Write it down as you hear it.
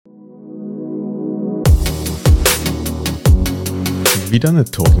Have you done a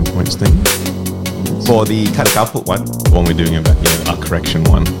talking points thing? For the kind of output one, The one we're doing about, a correction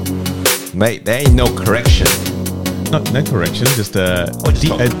one. mate, there ain't no correction. No correction, just a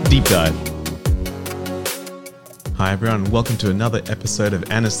deep dive. Hi everyone, welcome to another episode of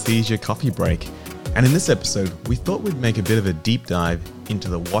Anesthesia Coffee Break. And in this episode, we thought we'd make a bit of a deep dive into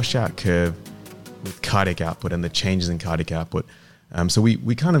the washout curve with cardiac output and the changes in cardiac output. So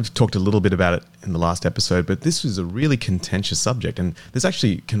we kind of talked a little bit about it in the last episode, but this was a really contentious subject, and there's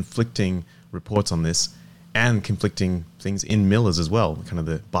actually conflicting reports on this and conflicting things in Miller's as well, kind of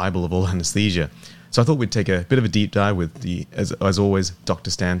the Bible of all anesthesia. So I thought we'd take a bit of a deep dive with the, as always,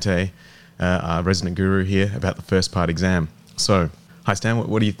 Dr. Stante, our resident guru here, about the first part exam. So, hi Stan,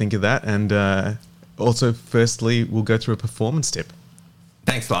 what do you think of that? And also, firstly, we'll go through a performance tip.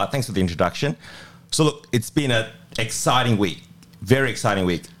 Thanks, Lart. Thanks for the introduction. So look, it's been an exciting week. Very exciting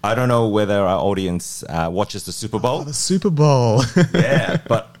week. I don't know whether our audience watches the Super Bowl. Oh, the Super Bowl. Yeah,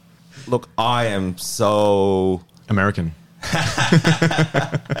 but look, I am so... American.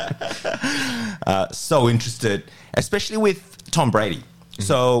 so interested, especially with Tom Brady. Mm-hmm.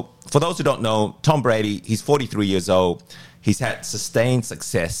 So for those who don't know, Tom Brady, he's 43 years old. He's had sustained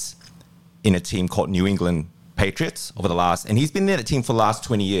success in a team called New England Patriots over the last... And he's been in that team for the last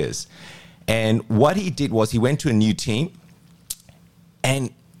 20 years. And what he did was he went to a new team,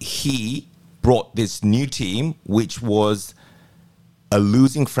 and he brought this new team, which was a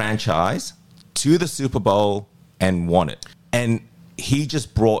losing franchise, to the Super Bowl and won it. And he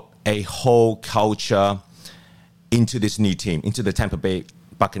just brought a whole culture into this new team, into the Tampa Bay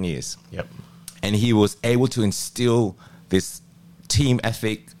Buccaneers. Yep. And he was able to instill this team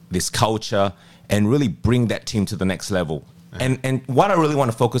ethic, this culture, and really bring that team to the next level. Uh-huh. And what I really want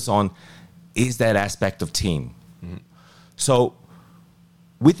to focus on is that aspect of team. Mm-hmm. So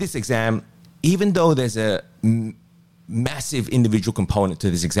with this exam, even though there's a massive individual component to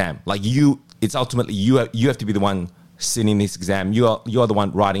this exam, like it's ultimately you have to be the one sitting in this exam. You are the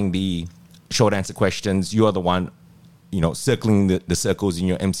one writing the short answer questions. You are the one, circling the circles in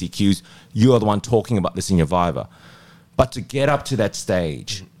your MCQs. You are the one talking about this in your Viva. But to get up to that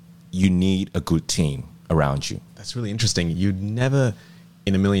stage, you need a good team around you. That's really interesting. You'd never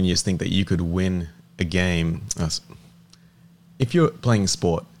in a million years think that you could win a game. If you're playing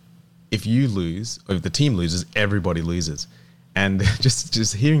sport, if you lose, or if the team loses, everybody loses. And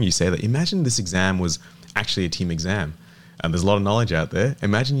just hearing you say that, imagine this exam was actually a team exam. And there's a lot of knowledge out there.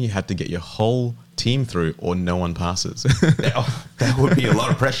 Imagine you had to get your whole team through or no one passes. That would be a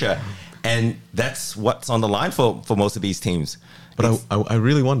lot of pressure. And that's what's on the line for most of these teams. But I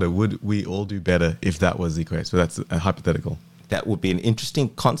really wonder, would we all do better if that was the case? So that's a hypothetical. That would be an interesting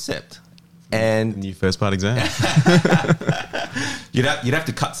concept. And new first part exam. You'd have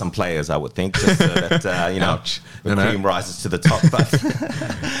to cut some players, I would think, just so that the cream rises to the top.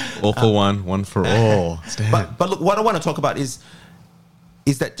 But all for one for all. But look, what I want to talk about is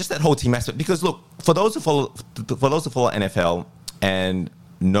that whole team aspect. Because look, for those who follow NFL and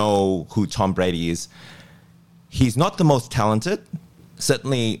know who Tom Brady is, he's not the most talented.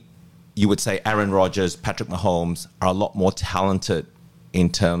 Certainly, you would say Aaron Rodgers, Patrick Mahomes are a lot more talented in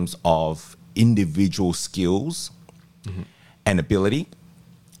terms of individual skills and ability.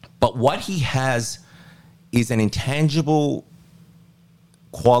 But what he has is an intangible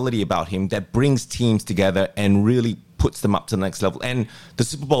quality about him that brings teams together and really puts them up to the next level. And the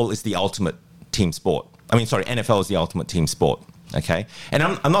Super Bowl is the ultimate team sport. NFL is the ultimate team sport. Okay? And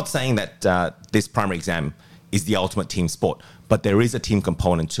I'm not saying that this primary exam is the ultimate team sport, but there is a team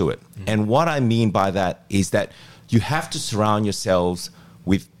component to it. And what I mean by that is that you have to surround yourselves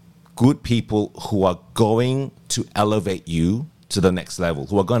with good people who are going to elevate you to the next level,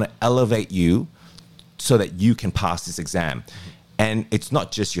 who are going to elevate you so that you can pass this exam. And it's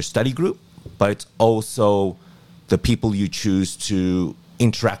not just your study group, but it's also the people you choose to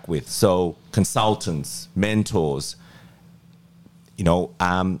interact with. So consultants, mentors,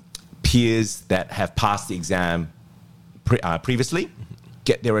 peers that have passed the exam previously,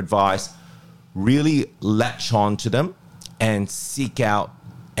 get their advice, really latch on to them and seek out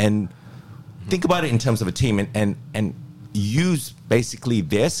and think about it in terms of a team and use basically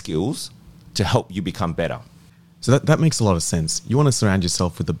their skills to help you become better. So that makes a lot of sense. You want to surround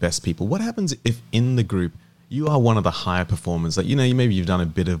yourself with the best people. What happens if in the group you are one of the higher performers? Like, maybe you've done a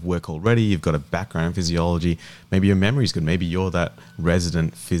bit of work already, you've got a background in physiology, maybe your memory's good, maybe you're that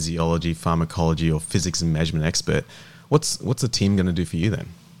resident physiology, pharmacology, or physics and measurement expert. What's the team going to do for you then?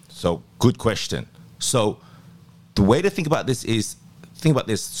 So, good question. So, the way to think about this is,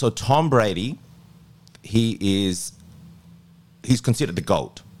 So, Tom Brady, he's considered the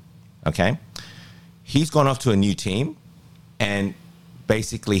GOAT, okay? He's gone off to a new team, and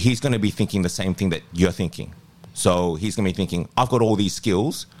basically he's going to be thinking the same thing that you're thinking. So he's going to be thinking, I've got all these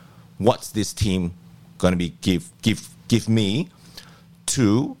skills. What's this team going to be give me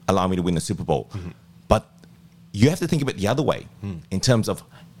to allow me to win the Super Bowl? But you have to think of it the other way in terms of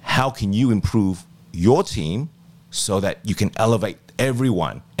how can you improve your team so that you can elevate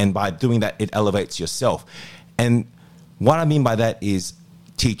everyone. And by doing that, it elevates yourself. And what I mean by that is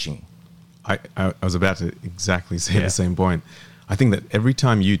teaching. I was about to exactly say the same point. I think that every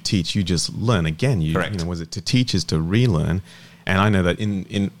time you teach, you just learn again. Correct. Was it to teach is to relearn. And I know that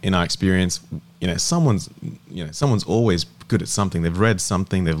in our experience, someone's always good at something. They've read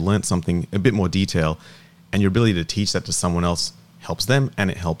something, they've learned something, a bit more detail, and your ability to teach that to someone else helps them and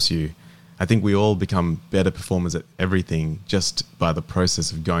it helps you. I think we all become better performers at everything just by the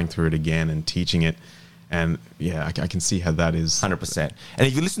process of going through it again and teaching it. And I can see how that is 100%. And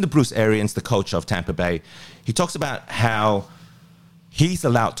if you listen to Bruce Arians, the coach of Tampa Bay, he talks about how he's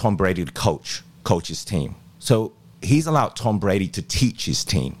allowed Tom Brady to coach his team. So he's allowed Tom Brady to teach his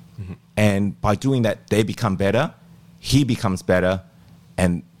team. And by doing that, they become better, he becomes better,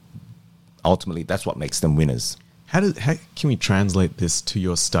 and ultimately that's what makes them winners. How can we translate this to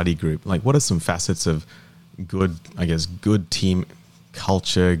your study group? Like, what are some facets of good team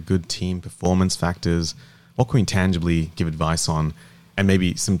culture, good team performance factors? What can we tangibly give advice on? And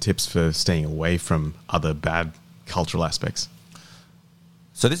maybe some tips for staying away from other bad cultural aspects?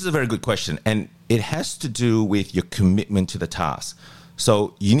 So this is a very good question, and it has to do with your commitment to the task.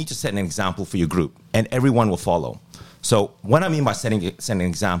 So you need to set an example for your group, and everyone will follow. So what I mean by setting an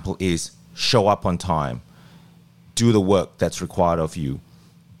example is show up on time, do the work that's required of you,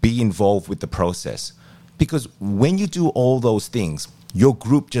 be involved with the process. Because when you do all those things, your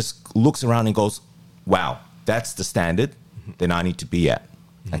group just looks around and goes, wow, that's the standard that I need to be at.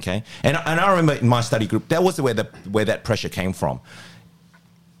 Okay? And I remember in my study group, that was where that pressure came from.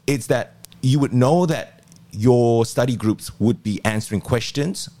 It's that you would know that your study groups would be answering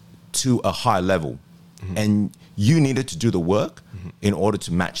questions to a high level. And you needed to do the work in order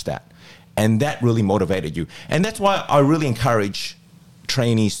to match that. And that really motivated you. And that's why I really encourage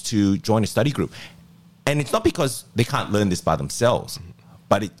trainees to join a study group. And it's not because they can't learn this by themselves,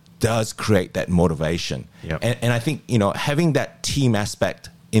 but it does create that motivation. Yep. And I think, having that team aspect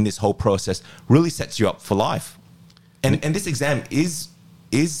in this whole process really sets you up for life. And this exam is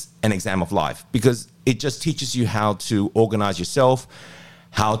an exam of life because it just teaches you how to organize yourself,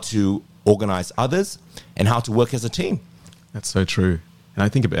 how to organize others, and how to work as a team. That's so true. And I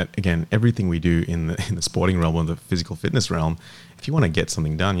think about, again, everything we do in the sporting realm or the physical fitness realm, if you want to get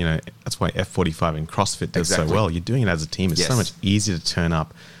something done, that's why F45 and CrossFit does so well. You're doing it as a team. It's so much easier to turn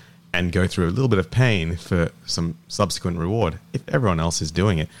up and go through a little bit of pain for some subsequent reward if everyone else is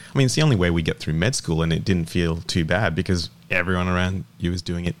doing it. I mean, it's the only way we get through med school, and it didn't feel too bad because everyone around you is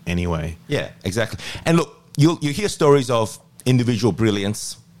doing it anyway. Yeah, exactly. And look, you hear stories of individual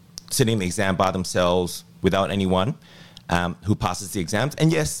brilliance sitting in the exam by themselves without anyone who passes the exams.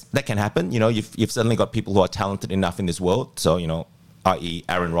 And yes, that can happen. You've suddenly got people who are talented enough in this world. So, i.e.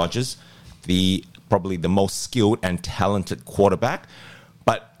 Aaron Rodgers, probably the most skilled and talented quarterback.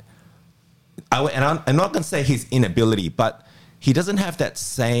 But I'm not going to say his inability, but he doesn't have that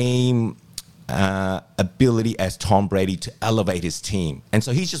same ability as Tom Brady to elevate his team. And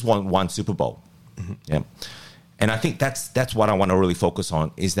so he's just won one Super Bowl. Yeah. And I think that's what I want to really focus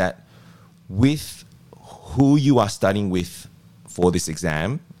on, is that with who you are studying with for this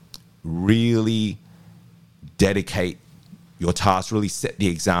exam, really dedicate your task, really set the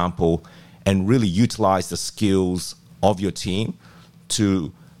example, and really utilize the skills of your team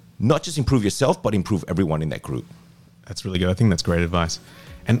to not just improve yourself, but improve everyone in that group. That's really good. I think that's great advice.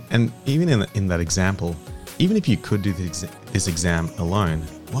 And even in that example, even if you could do this exam alone,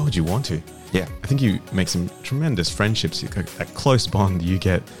 why would you want to? Yeah. I think you make some tremendous friendships. That close bond you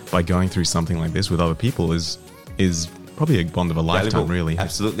get by going through something like this with other people is probably a bond of a lifetime, valuable. Really.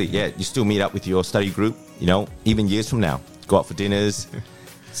 Absolutely. Yeah. You still meet up with your study group, even years from now. Go out for dinners.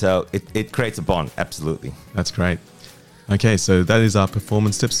 So it creates a bond. Absolutely. That's great. Okay, so that is our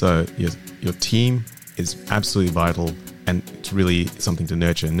performance tips. So your team is absolutely vital, and it's really something to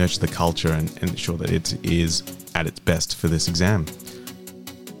nurture the culture and ensure that it is at its best for this exam.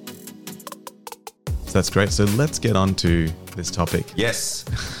 So that's great. So let's get on to this topic. Yes.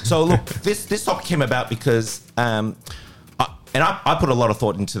 So look, this topic came about because, I put a lot of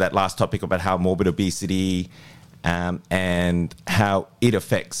thought into that last topic about how morbid obesity and how it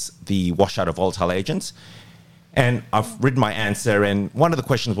affects the washout of volatile agents. And I've written my answer, and one of the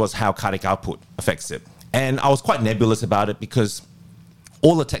questions was how cardiac output affects it. And I was quite nebulous about it because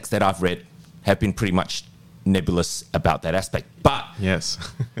all the texts that I've read have been pretty much nebulous about that aspect. But Yes.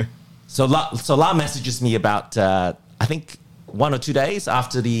 so La messages me about, I think, 1 or 2 days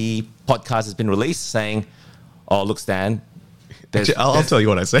after the podcast has been released, saying, "Oh, look, Stan." Actually, I'll tell you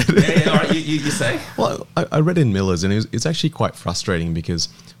what I said. Yeah, all right, you say. Well, I read in Miller's, and it's actually quite frustrating because,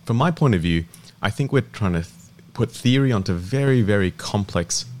 from my point of view, I think we're trying to put theory onto very, very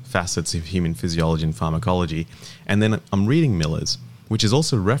complex facets of human physiology and pharmacology. And then I'm reading Miller's, which is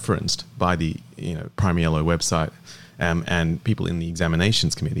also referenced by the Primary Yellow website and people in the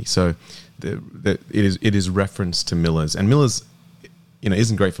examinations committee. So it is referenced to Miller's, and Miller's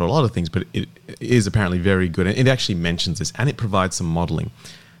isn't great for a lot of things, but it is apparently very good. And it actually mentions this, and it provides some modeling.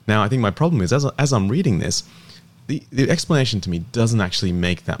 Now, I think my problem is, as I'm reading this, the explanation to me doesn't actually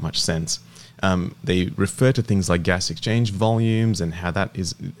make that much sense. They refer to things like gas exchange volumes and how that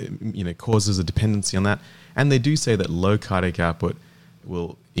is, causes a dependency on that. And they do say that low cardiac output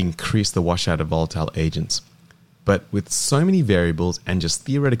will increase the washout of volatile agents. But with so many variables and just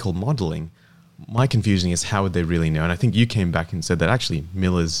theoretical modeling, my confusion is how would they really know? And I think you came back and said that actually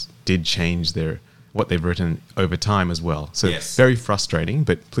Miller's did change what they've written over time as well. So yes. Very frustrating,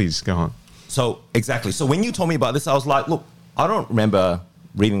 but please go on. So exactly. So when you told me about this, I was like, look, I don't remember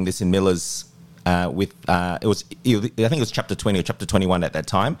reading this in Miller's I think it was chapter 20 or chapter 21 at that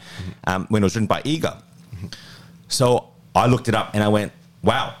time, when it was written by Eager. So I looked it up and I went,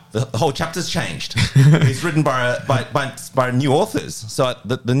 wow, the whole chapter's changed. It's written by new authors. So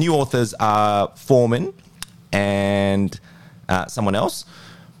the new authors are Foreman and someone else.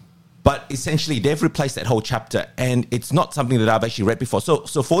 But essentially, they've replaced that whole chapter, and it's not something that I've actually read before. So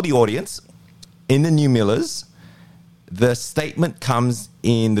for the audience, in the new Millers, the statement comes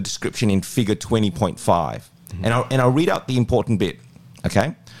in the description in figure 20.5. Mm-hmm. And I'll read out the important bit,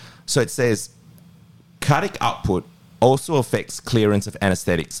 okay? So it says, cardiac output also affects clearance of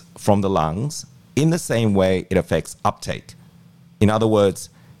anesthetics from the lungs in the same way it affects uptake. In other words,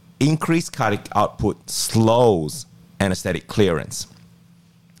 increased cardiac output slows anesthetic clearance.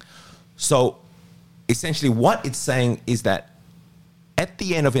 So essentially what it's saying is that at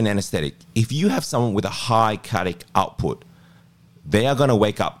the end of an anesthetic, if you have someone with a high cardiac output, they are going to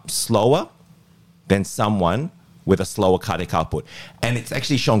wake up slower than someone with a slower cardiac output. And it's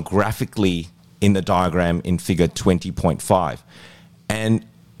actually shown graphically in the diagram in figure 20.5. And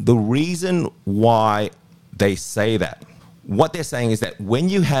the reason why they say that, what they're saying is that when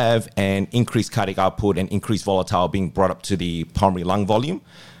you have an increased cardiac output and increased volatile being brought up to the pulmonary lung volume,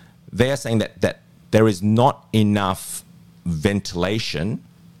 they are saying that there is not enough ventilation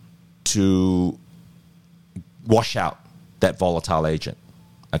to wash out that volatile agent.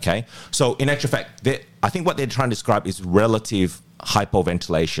 Okay? So in actual fact, I think what they're trying to describe is relative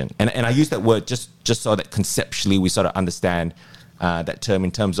hypoventilation. And I use that word just so that conceptually we sort of understand that term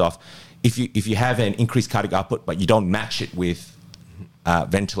in terms of if you have an increased cardiac output but you don't match it with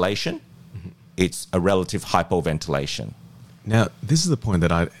ventilation, it's a relative hypoventilation. Now, this is the point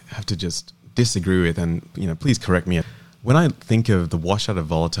that I have to just disagree with, and please correct me. When I think of the washout of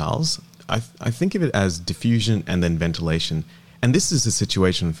volatiles, I think of it as diffusion and then ventilation. And this is the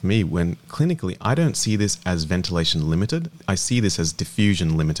situation for me when clinically I don't see this as ventilation limited. I see this as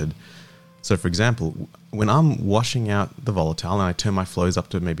diffusion limited. So, for example, when I'm washing out the volatile and I turn my flows up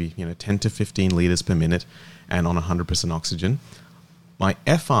to maybe 10 to 15 liters per minute and on 100% oxygen, my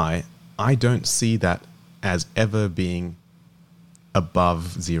FI, I don't see that as ever being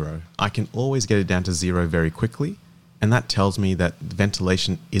above zero. I can always get it down to zero very quickly, and that tells me that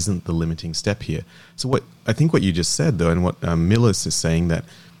ventilation isn't the limiting step here. So what you just said, though, and what Miller's is saying, that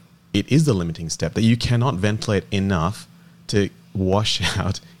it is the limiting step, that you cannot ventilate enough to wash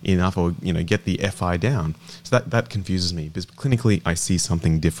out enough or get the FI down. So that confuses me, because clinically I see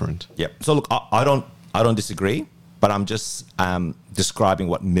something different. Yeah. So look, I don't disagree, but I'm just describing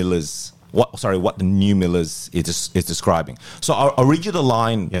what the new Miller's is describing. So I'll read you the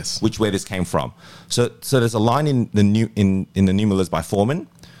line, yes, where this came from. So there's a line in the new Miller's by Foreman,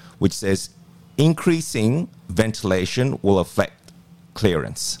 which says, increasing ventilation will affect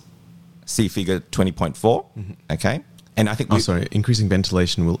clearance. See figure 20.4, okay? And I think increasing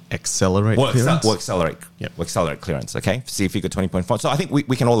ventilation will accelerate clearance? Will accelerate clearance, okay? See figure 20.4. So I think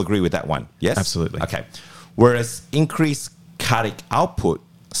we can all agree with that one, yes? Absolutely. Okay. Whereas increased cardiac output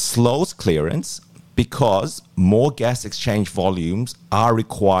slows clearance because more gas exchange volumes are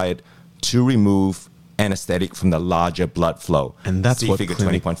required to remove anesthetic from the larger blood flow. And that's what figure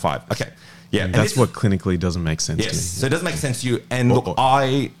 20.5. Okay. Yeah. And that's what clinically doesn't make sense to me. So it doesn't make sense to you. And look,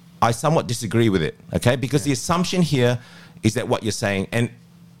 I somewhat disagree with it, okay? Because the assumption here is that what you're saying, and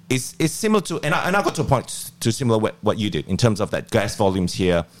is similar to, and I got to a point to similar what you did in terms of that gas volumes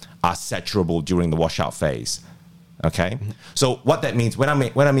here are saturable during the washout phase. Okay, so what that means when I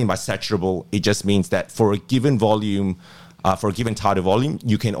mean by saturable, it just means that for a given volume, for a given tidal volume,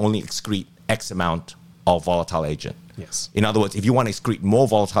 you can only excrete X amount of volatile agent. Yes. In other words, if you want to excrete more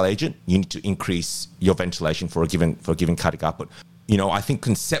volatile agent, you need to increase your ventilation for a given cardiac output. You know, I think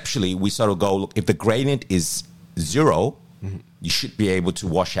conceptually we sort of go, look, if the gradient is 0, you should be able to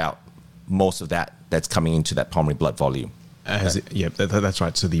wash out most of that's coming into that pulmonary blood volume. That's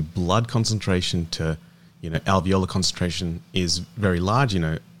right. So the blood concentration to, alveolar concentration is very large,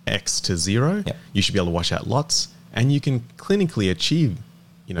 X to 0. Yep. You should be able to wash out lots, and you can clinically achieve,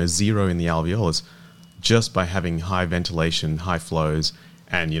 0 in the alveolus just by having high ventilation, high flows,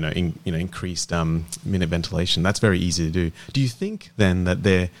 and increased minute ventilation. That's very easy to do. Do you think then that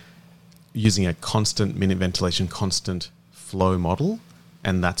they're using a constant minute ventilation, constant flow model,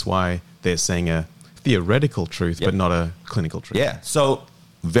 and that's why they're saying a theoretical truth, but not a clinical truth? Yeah. So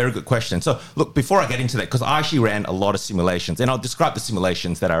very good question. So look, before I get into that, because I actually ran a lot of simulations, and I'll describe the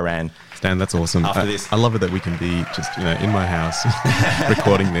simulations that I ran. Stan, that's awesome. After this, I love it that we can be just in my house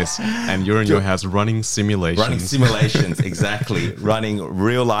recording this, and you're in your house running simulations. Exactly. Running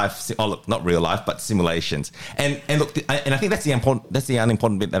real life. Oh, look, not real life, but simulations. And look, and I think that's the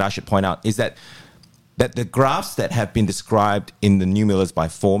unimportant bit that I should point out is that the graphs that have been described in the New Millers by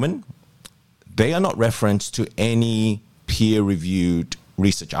Foreman, they are not referenced to any peer-reviewed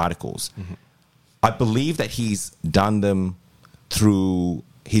research articles. I believe that he's done them through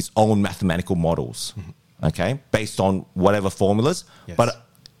his own mathematical models, okay, based on whatever formulas. Yes. But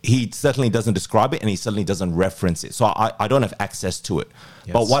he certainly doesn't describe it, and he certainly doesn't reference it. So I don't have access to it.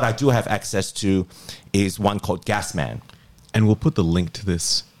 Yes. But what I do have access to is one called Gasman. And we'll put the link to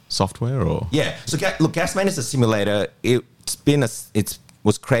this software, or yeah. So look, Gasman is a simulator. It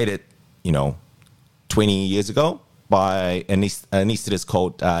was created, 20 years ago by an anesthetist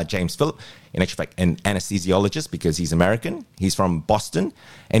called James Phillip, in actual fact, an anesthesiologist because he's American. He's from Boston,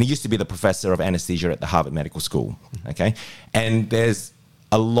 and he used to be the professor of anesthesia at the Harvard Medical School. Okay, and there's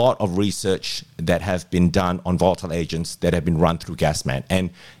a lot of research that have been done on volatile agents that have been run through Gasman, and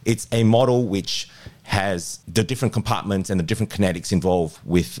it's a model which has the different compartments and the different kinetics involved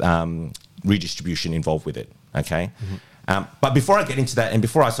with redistribution involved with it. Okay. But before I get into that, and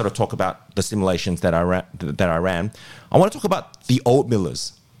before I sort of talk about the simulations that I ran, I want to talk about The Old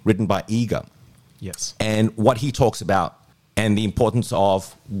Millers, written by Eager. Yes. And what he talks about and the importance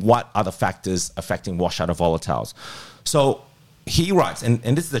of what are the factors affecting washout of volatiles. So he writes, and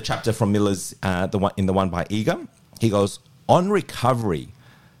this is a chapter from Miller's, the one by Eager. He goes, on recovery,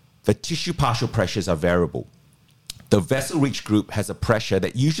 the tissue partial pressures are variable. The vessel reach group has a pressure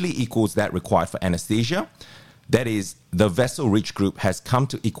that usually equals that required for anesthesia. That is, the vessel reach group has come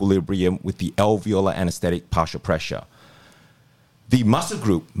to equilibrium with the alveolar anesthetic partial pressure. The muscle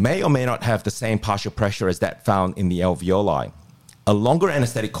group may or may not have the same partial pressure as that found in the alveoli. A longer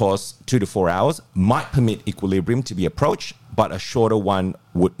anesthetic course, 2 to 4 hours, might permit equilibrium to be approached, but a shorter one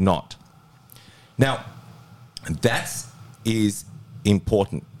would not. Now, that is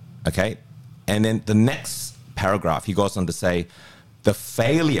important, okay? And then the next paragraph, he goes on to say, the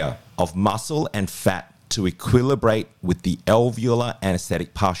failure of muscle and fat to equilibrate with the alveolar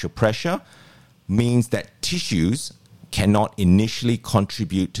anesthetic partial pressure means that tissues cannot initially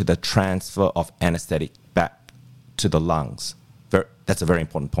contribute to the transfer of anesthetic back to the lungs. That's a very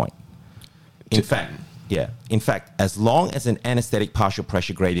important point. In fact, as long as an anesthetic partial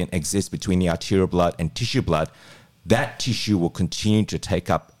pressure gradient exists between the arterial blood and tissue blood, that tissue will continue to take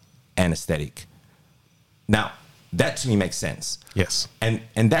up anesthetic. Now, that to me makes sense. Yes. And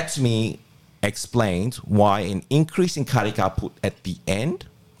that to me explains why an increase in cardiac output at the end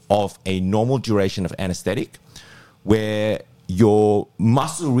of a normal duration of anesthetic, where your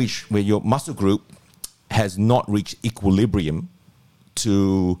muscle group has not reached equilibrium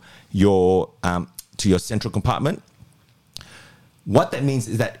to your central compartment, what that means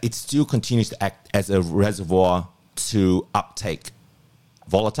is that it still continues to act as a reservoir to uptake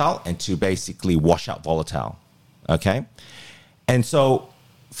volatile and to basically wash out volatile. Okay? And so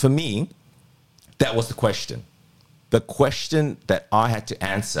for me, that was the question. The question that I had to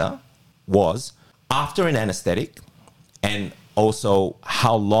answer was, after an anesthetic, and also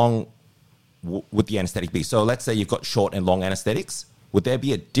how long would the anesthetic be? So let's say you've got short and long anesthetics. Would there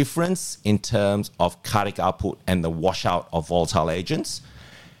be a difference in terms of cardiac output and the washout of volatile agents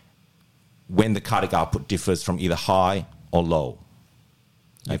when the cardiac output differs from either high or low?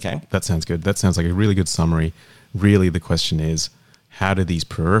 Okay? That sounds good. That sounds like a really good summary. Really, the question is, how do these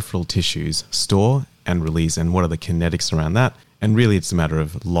peripheral tissues store and release, and what are the kinetics around that? And really, it's a matter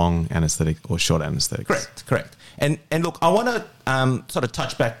of long anesthetic or short anesthetics. Correct. And look, I want to sort of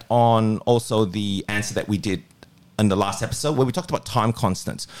touch back on also the answer that we did in the last episode where we talked about time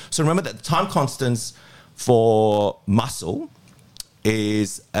constants. So remember that the time constants for muscle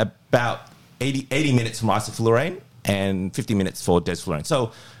is about 80 minutes from isoflurane and 50 minutes for desflurane.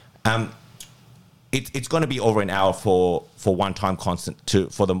 So it's going to be over an hour for one time constant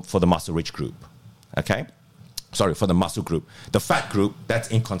for the muscle rich group. Okay. Sorry, for the muscle group. The fat group, that's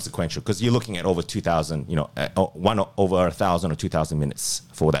inconsequential because you're looking at over 2,000, over 1,000 or 2,000 minutes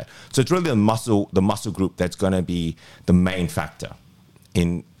for that. So it's really the muscle group that's going to be the main factor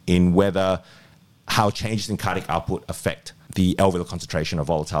in whether how changes in cardiac output affect the alveolar concentration of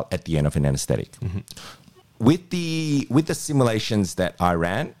volatile at the end of an anesthetic. Mm-hmm. With the simulations that I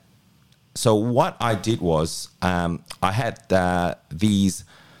ran, so what I did was I had these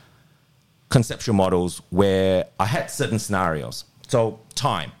conceptual models where I had certain scenarios. So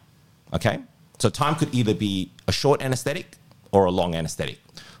time, okay? So time could either be a short anesthetic or a long anesthetic.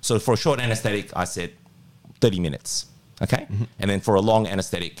 So for a short anesthetic, I said 30 minutes, okay? Mm-hmm. And then for a long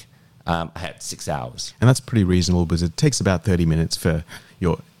anesthetic, I had 6 hours. And that's pretty reasonable because it takes about 30 minutes for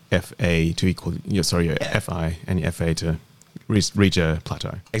your FA to equal your FI and your FA to reach a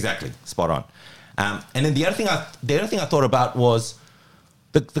plateau. Exactly, spot on. And then the other thing I thought about was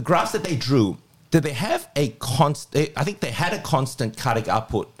the graphs that they drew. Did they have a constant? I think they had a constant cardiac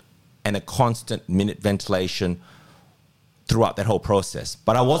output and a constant minute ventilation throughout that whole process.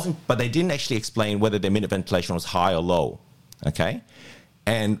 But they didn't actually explain whether their minute ventilation was high or low. Okay,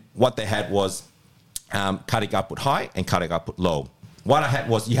 and what they had was cardiac output high and cardiac output low. What I had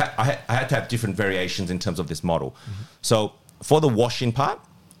was I had to have different variations in terms of this model. Mm-hmm. So for the wash-in part,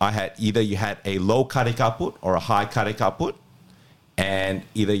 I had either you had a low cardiac output or a high cardiac output, and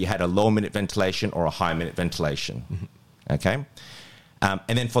either you had a low minute ventilation or a high minute ventilation. Mm-hmm. Okay,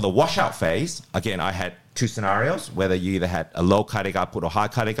 and then for the washout phase, again, I had two scenarios: whether you either had a low cardiac output or high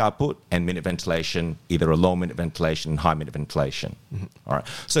cardiac output, and minute ventilation, either a low minute ventilation and high minute ventilation. Mm-hmm. All right.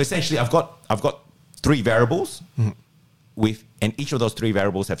 So essentially, I've got three variables. Mm-hmm. And each of those three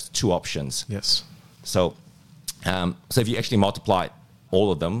variables has two options. Yes. So if you actually multiply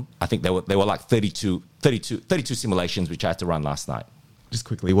all of them, I think they were like 32 simulations which I had to run last night. Just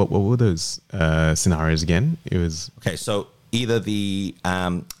quickly, what were those scenarios again? It was okay. So either the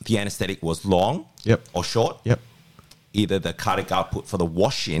anesthetic was long, yep, or short, yep. Either the cardiac output for the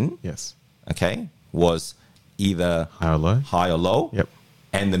wash-in, yes, okay, was either high or low, yep,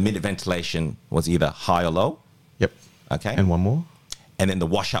 and the minute ventilation was either high or low. Okay. And one more. And then the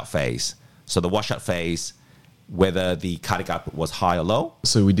washout phase. So the washout phase, whether the cardiac output was high or low.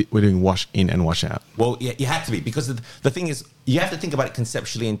 So we're doing wash in and wash out. Well, yeah, you have to be, because the thing is, you have to think about it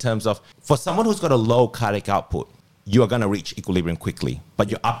conceptually in terms of, for someone who's got a low cardiac output, you are going to reach equilibrium quickly, but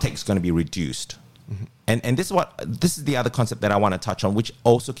your uptake is going to be reduced. Mm-hmm. And this is the other concept that I want to touch on, which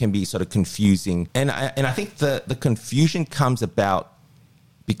also can be sort of confusing. And I think the confusion comes about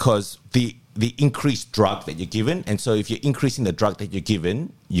because the increased drug that you're given, and so if you're increasing the drug that you're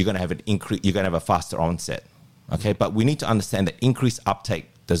given, you're going to have you're going to have a faster onset. Okay, but we need to understand that increased uptake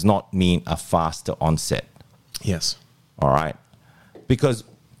does not mean a faster onset. Yes. All right, because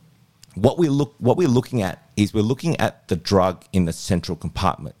what we're looking at is we're looking at the drug in the central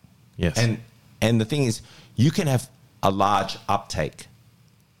compartment. Yes. And the thing is, you can have a large uptake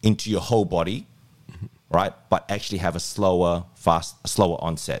into your whole body, right? But actually have a slower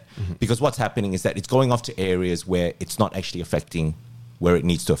onset. Mm-hmm. Because what's happening is that it's going off to areas where it's not actually affecting where it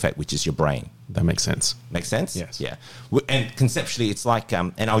needs to affect, which is your brain. That makes sense. Makes sense? Yes. Yeah. And conceptually, it's like,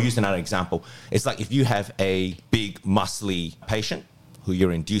 and I'll use another example. It's like if you have a big, muscly patient who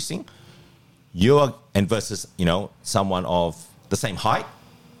you're inducing, versus, someone of the same height,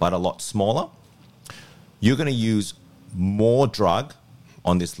 but a lot smaller, you're going to use more drug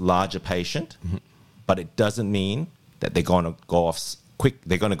on this larger patient, mm-hmm. but it doesn't mean that they're going to go off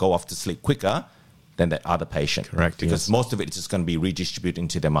They're going to go off to sleep quicker than that other patient. Correct. Because yes. most of it is just going to be redistributed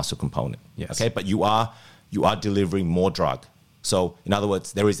into their muscle component. Yes. Okay. But you are delivering more drug. So in other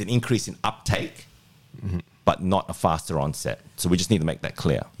words, there is an increase in uptake, mm-hmm. but not a faster onset. So we just need to make that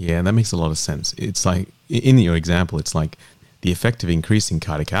clear. Yeah, that makes a lot of sense. It's like in your example, it's like the effect of increasing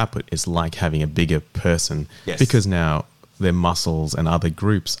cardiac output is like having a bigger person, yes. because now their muscles and other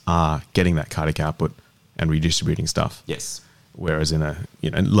groups are getting that cardiac output and redistributing stuff. Yes. Whereas in a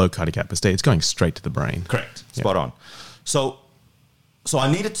low cardiac output state, it's going straight to the brain. Correct. Spot on. So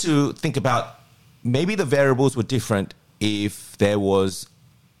I needed to think about maybe the variables were different if there was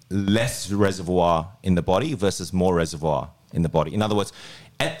less reservoir in the body versus more reservoir in the body. In other words,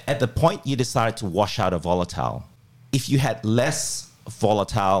 at the point you decided to wash out a volatile, if you had less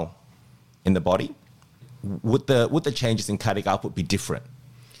volatile in the body, would the changes in cardiac output be different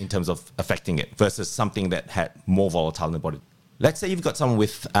in terms of affecting it versus something that had more volatile in the body? Let's say you've got someone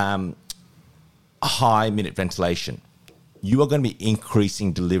with a high minute ventilation. You are going to be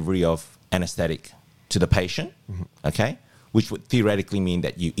increasing delivery of anesthetic to the patient, okay? Which would theoretically mean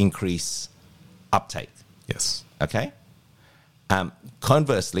that you increase uptake. Yes. Okay?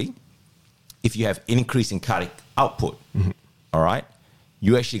 Conversely, if you have an increase in cardiac output, all right,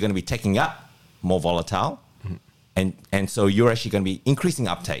 you're actually going to be taking up more volatile, and so you're actually going to be increasing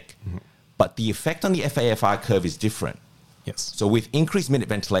uptake. But the effect on the FAFI curve is different. Yes. So with increased minute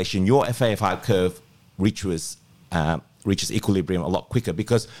ventilation, your FAFI curve reaches equilibrium a lot quicker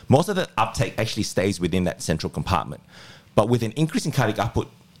because most of the uptake actually stays within that central compartment. But with an increase in cardiac output,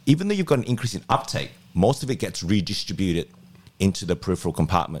 even though you've got an increase in uptake, most of it gets redistributed into the peripheral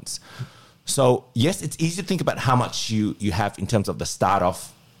compartments. So yes, it's easy to think about how much you have in terms of the start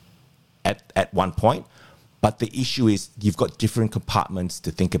off at one point, but the issue is you've got different compartments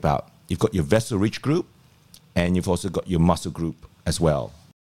to think about. You've got your vessel-rich group, and you've also got your muscle group as well.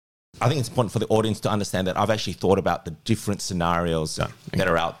 I think it's important for the audience to understand that I've actually thought about the different scenarios that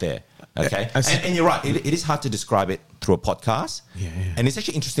are out there. Okay, and you're right. It is hard to describe it through a podcast. Yeah. And it's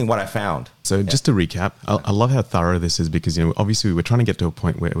actually interesting what I found. So just to recap, I love how thorough this is because, obviously we're trying to get to a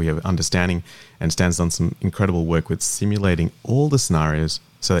point where we have understanding, and Stan's done some incredible work with simulating all the scenarios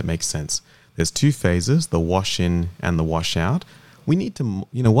so that it makes sense. There's two phases, the wash in and the wash out. We need to,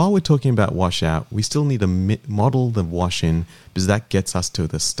 while we're talking about wash out, we still need to model the wash in because that gets us to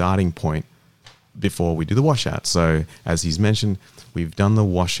the starting point before we do the washout. So as he's mentioned, we've done the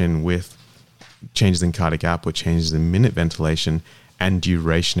wash-in with changes in cardiac output, changes in minute ventilation, and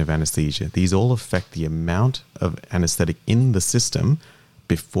duration of anesthesia. These all affect the amount of anesthetic in the system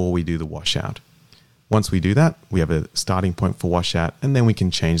before we do the washout. Once we do that, we have a starting point for washout, and then we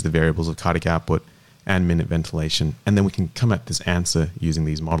can change the variables of cardiac output and minute ventilation, and then we can come at this answer using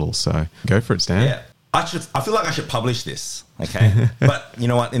these models. So go for it, Stan. Yeah. I feel like I should publish this, okay? But you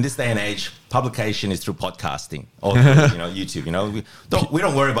know what? In this day and age, publication is through podcasting or through, YouTube. We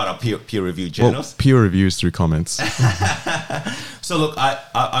don't worry about our peer review journals. Well, peer reviews through comments. So look,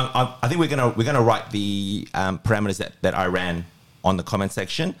 I think we're gonna write the parameters that I ran on the comment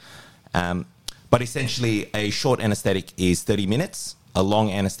section. But essentially, a short anesthetic is 30 minutes. A long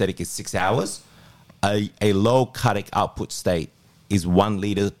anesthetic is 6 hours. A low cardiac output state is 1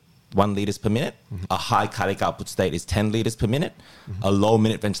 liters per minute. A high cardiac output state is 10 liters per minute. A low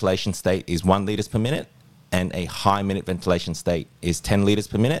minute ventilation state is 1 liters per minute, and a high minute ventilation state is 10 liters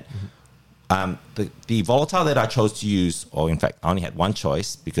per minute. The volatile that I chose to use, or in fact, I only had one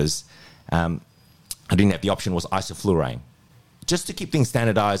choice because I didn't have the option, was isoflurane. Just to keep things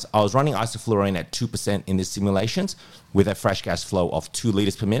standardized, I was running isoflurane at 2% in these simulations with a fresh gas flow of 2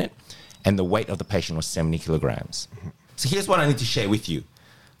 liters per minute, and the weight of the patient was 70 kilograms. So here's what I need to share with you.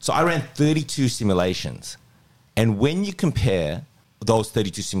 So I ran 32 simulations. And when you compare those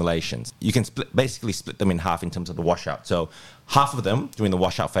 32 simulations, you can basically split them in half in terms of the washout. So half of them during the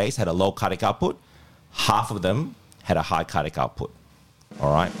washout phase had a low cardiac output. Half of them had a high cardiac output.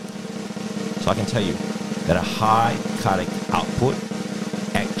 All right? So I can tell you that a high cardiac output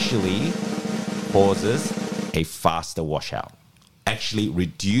actually causes a faster washout. Actually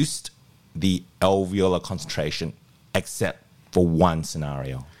reduced the alveolar concentration except for one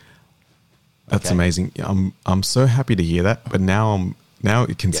scenario. That's amazing. I'm so happy to hear that, but now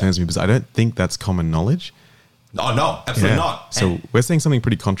it concerns me because I don't think that's common knowledge. Oh, no, absolutely not. So we're saying something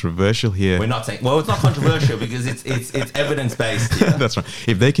pretty controversial here. We're not saying, well, it's not controversial because it's evidence-based here. That's right.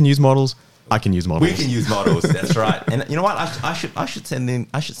 If they can use models, I can use models. We can use models. That's right. And you know what? I should send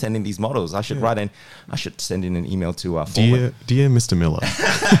in these models. I should send in an email to Dear Mr. Miller.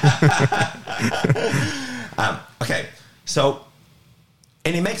 Okay. So,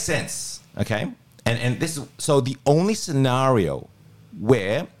 and it makes sense. Okay. And this is so the only scenario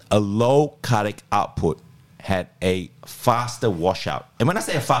where a low cardiac output had a faster washout. And when I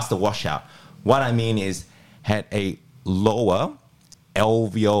say a faster washout, what I mean is had a lower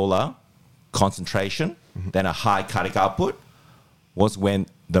alveolar concentration than a high cardiac output was when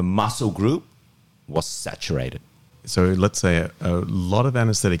the muscle group was saturated. So let's say a lot of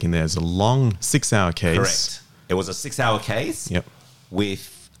anesthetic in there is a long 6-hour case. Correct. It was a 6-hour case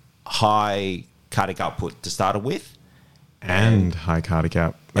with high cardiac output to start with. And high cardiac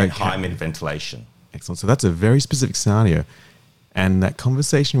output. And high minute ventilation. Excellent. So that's a very specific scenario. And that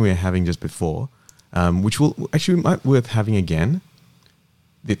conversation we were having just before, which might be worth having again,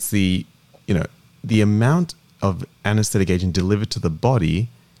 it's the amount of anesthetic agent delivered to the body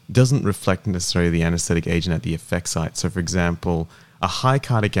doesn't reflect necessarily the anesthetic agent at the effect site. So, for example, a high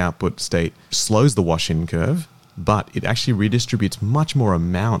cardiac output state slows the wash-in curve, but it actually redistributes much more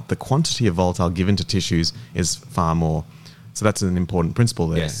amount. The quantity of volatile given to tissues is far more. So that's an important principle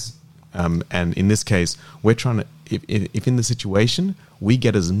there. Yes. And in this case, we're trying to, if in the situation, we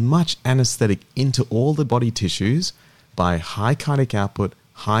get as much anesthetic into all the body tissues by high cardiac output,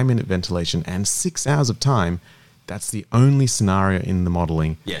 high minute ventilation, and 6 hours of time, that's the only scenario in the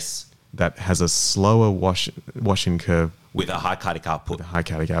modeling Yes. that has a slower wash-in curve With a high cardiac output. with a high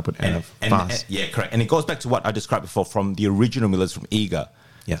cardiac output and a fast. yeah, correct. And it goes back to what I described before from the original Millers from Eager.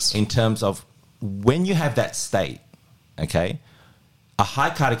 Yes. In terms of when you have that state, okay, a high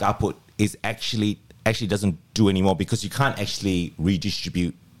cardiac output is actually doesn't do anymore because you can't actually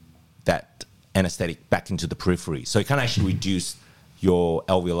redistribute that anesthetic back into the periphery. So you can't actually reduce your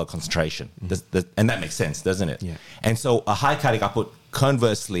alveolar concentration. And that makes sense, doesn't it? Yeah. And so a high cardiac output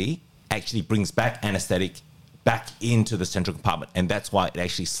conversely actually brings back anesthetic back into the central compartment. And that's why it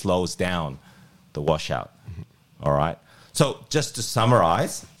actually slows down the washout. All right. So just to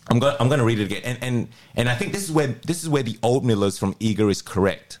summarize, I'm going to read it again. And I think this is where the old Millers from Eager is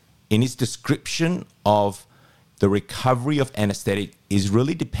correct. In his description of the recovery of anesthetic is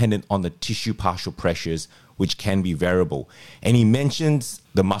really dependent on the tissue partial pressures, which can be variable. And he mentions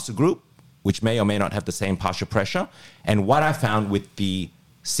the muscle group, which may or may not have the same partial pressure. And what I found with the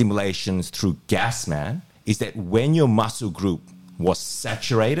simulations through Gasman is that when your muscle group was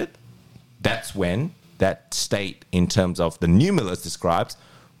saturated, that's when that state in terms of the new Millers describes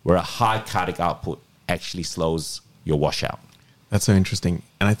where a high cardiac output actually slows your washout. That's so interesting.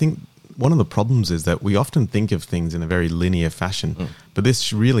 And I think one of the problems is that we often think of things in a very linear fashion, but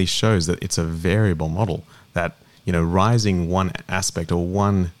this really shows that it's a variable model, that, you know, rising one aspect or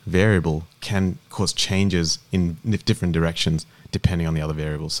one variable can cause changes in different directions depending on the other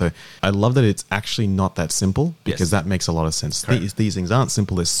variables. So I love that it's actually not that simple, because that makes a lot of sense. These things aren't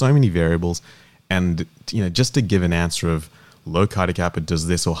simple. There's so many variables. And, you know, just to give an answer of low cardiac output does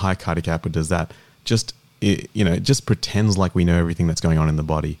this or high cardiac output does that, it just pretends like we know everything that's going on in the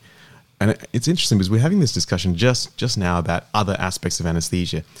body. And it's interesting because we're having this discussion just now about other aspects of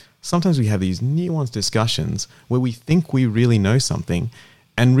anesthesia. Sometimes we have these nuanced discussions where we think we really know something,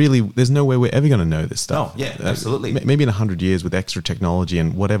 and really there's no way we're ever going to know this stuff. Oh, yeah, absolutely. Maybe in 100 years with extra technology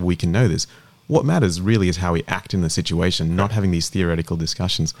and whatever we can know this. What matters really is how we act in the situation, not having these theoretical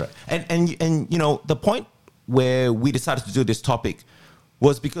discussions. Correct. And you know, the point where we decided to do this topic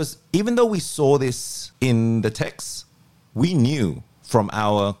was because even though we saw this in the text, we knew from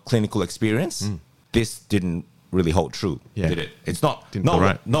our clinical experience, this didn't really hold true, did it? It's not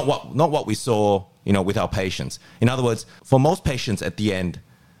what we saw, you know, with our patients. In other words, for most patients at the end,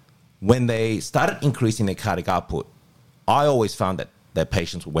 when they started increasing their cardiac output, I always found that their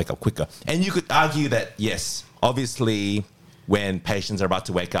patients would wake up quicker. And you could argue that, yes, obviously, when patients are about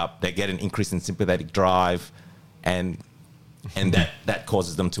to wake up, they get an increase in sympathetic drive, and that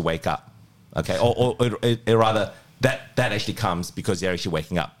causes them to wake up. Okay, or rather, that actually comes because they're actually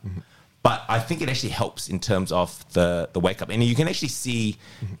waking up. But I think it actually helps in terms of the wake up. And you can actually see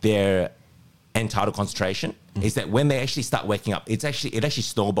their end tidal concentration is that when they actually start waking up, it actually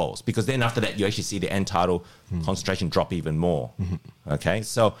snowballs, because then after that, you actually see the end tidal concentration drop even more. Okay,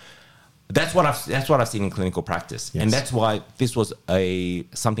 so that's what I've seen in clinical practice. And that's why this was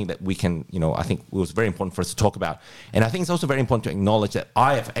something that we can, you know, I think it was very important for us to talk about. And I think it's also very important to acknowledge that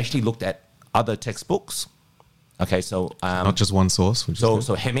I have actually looked at other textbooks. Okay, so not just one source.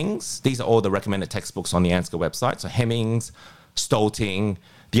 So Hemmings, these are all the recommended textbooks on the ANSCO website. So Hemmings, Stolting,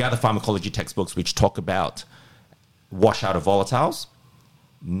 the other pharmacology textbooks which talk about washout of volatiles,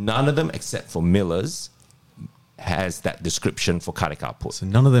 none of them except for Miller's has that description for cardiac output. So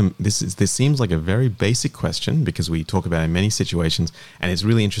none of them. This seems like a very basic question, because we talk about it in many situations, and it's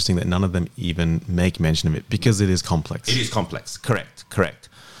really interesting that none of them even make mention of it, because it is complex. It is complex. Correct.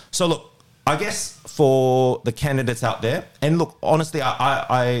 So look, I guess for the candidates out there, and look, honestly,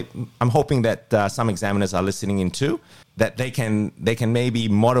 I'm hoping that some examiners are listening in too, that they can maybe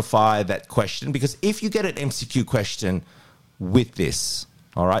modify that question, because if you get an MCQ question with this,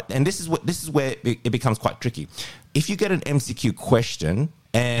 all right, and this is where it becomes quite tricky. If you get an MCQ question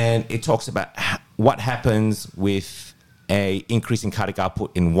and it talks about what happens with a increase in cardiac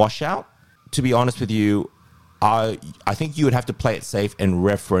output in washout, to be honest with you, I think you would have to play it safe and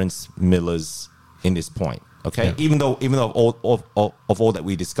reference Miller's in this point, okay? Yeah. Even though of all that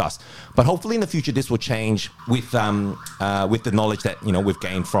we discussed, but hopefully in the future this will change with the knowledge that, you know, we've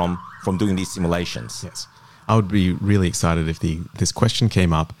gained from doing these simulations. Yes, I would be really excited if this question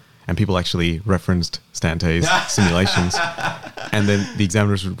came up and people actually referenced Stante's simulations. And then the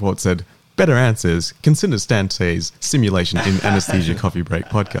examiner's report said, better answers, consider Stante's simulation in Anesthesia Coffee Break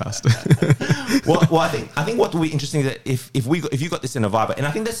podcast. well, I think what will be interesting is that if you got this in a Viva, and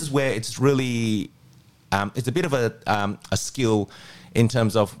I think this is where it's really it's a bit of a skill in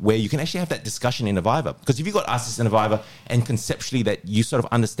terms of where you can actually have that discussion in a Viva. Because if you got asked this in a Viva and conceptually that you sort of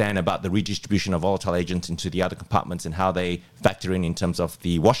understand about the redistribution of volatile agents into the other compartments and how they factor in terms of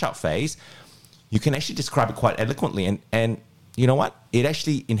the washout phase, you can actually describe it quite eloquently. And you know what? It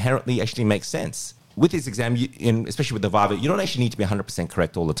actually inherently actually makes sense. With this exam, especially with the Viva, you don't actually need to be 100%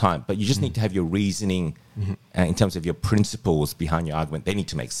 correct all the time, but you just need to have your reasoning in terms of your principles behind your argument. They need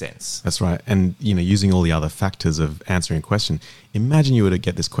to make sense. That's right. And, using all the other factors of answering a question, imagine you were to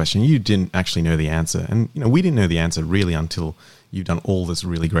get this question, you didn't actually know the answer. And, we didn't know the answer really until you've done all this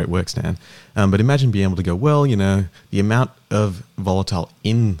really great work, Stan. But imagine being able to go, well, the amount of volatile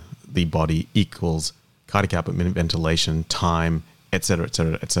in the body equals cardiac output, minute ventilation, time, et cetera, et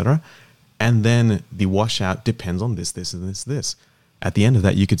cetera, et cetera. And then the washout depends on this, and this. At the end of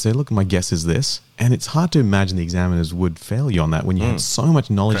that, you could say, look, my guess is this. And it's hard to imagine the examiners would fail you on that when you have so much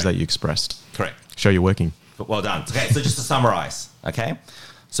knowledge that you expressed. Correct. Show you're working. Well done. Okay, so just to summarize, okay?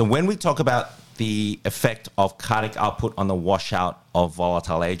 So when we talk about the effect of cardiac output on the washout of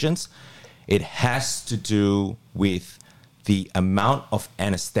volatile agents, it has to do with the amount of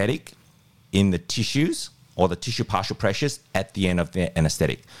anesthetic in the tissues or the tissue partial pressures at the end of the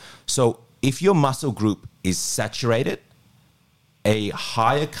anesthetic. So if your muscle group is saturated, a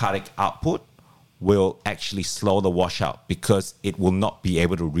higher cardiac output will actually slow the washout because it will not be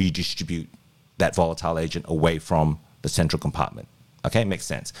able to redistribute that volatile agent away from the central compartment. Okay, makes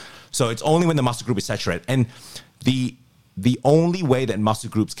sense. So it's only when the muscle group is saturated. And the only way that muscle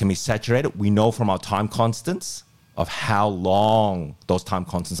groups can be saturated, we know from our time constants of how long those time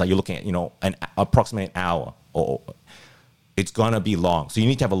constants are. You're looking at, approximately an hour, or it's going to be long. So you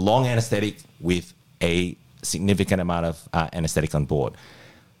need to have a long anesthetic with a significant amount of anesthetic on board.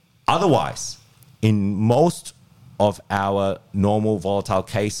 Otherwise, in most of our normal volatile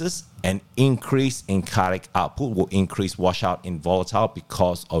cases, an increase in cardiac output will increase washout in volatile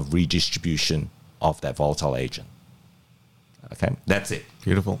because of redistribution of that volatile agent. Okay, that's it.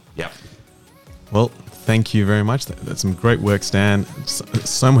 Beautiful. Yeah. Well, thank you very much. That's some great work, Stan.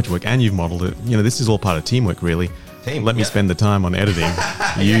 So much work, and you've modeled it. This is all part of teamwork, really. Let me spend the time on editing.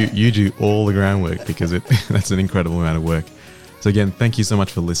 You do all the groundwork because that's an incredible amount of work. So again, thank you so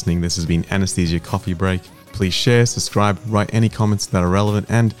much for listening. This has been Anesthesia Coffee Break. Please share, subscribe, write any comments that are relevant.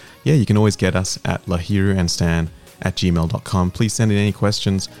 And yeah, you can always get us at lahiruandstan@gmail.com. Please send in any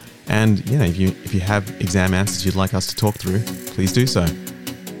questions. And if you have exam answers you'd like us to talk through, please do so.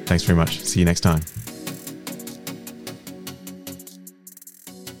 Thanks very much. See you next time.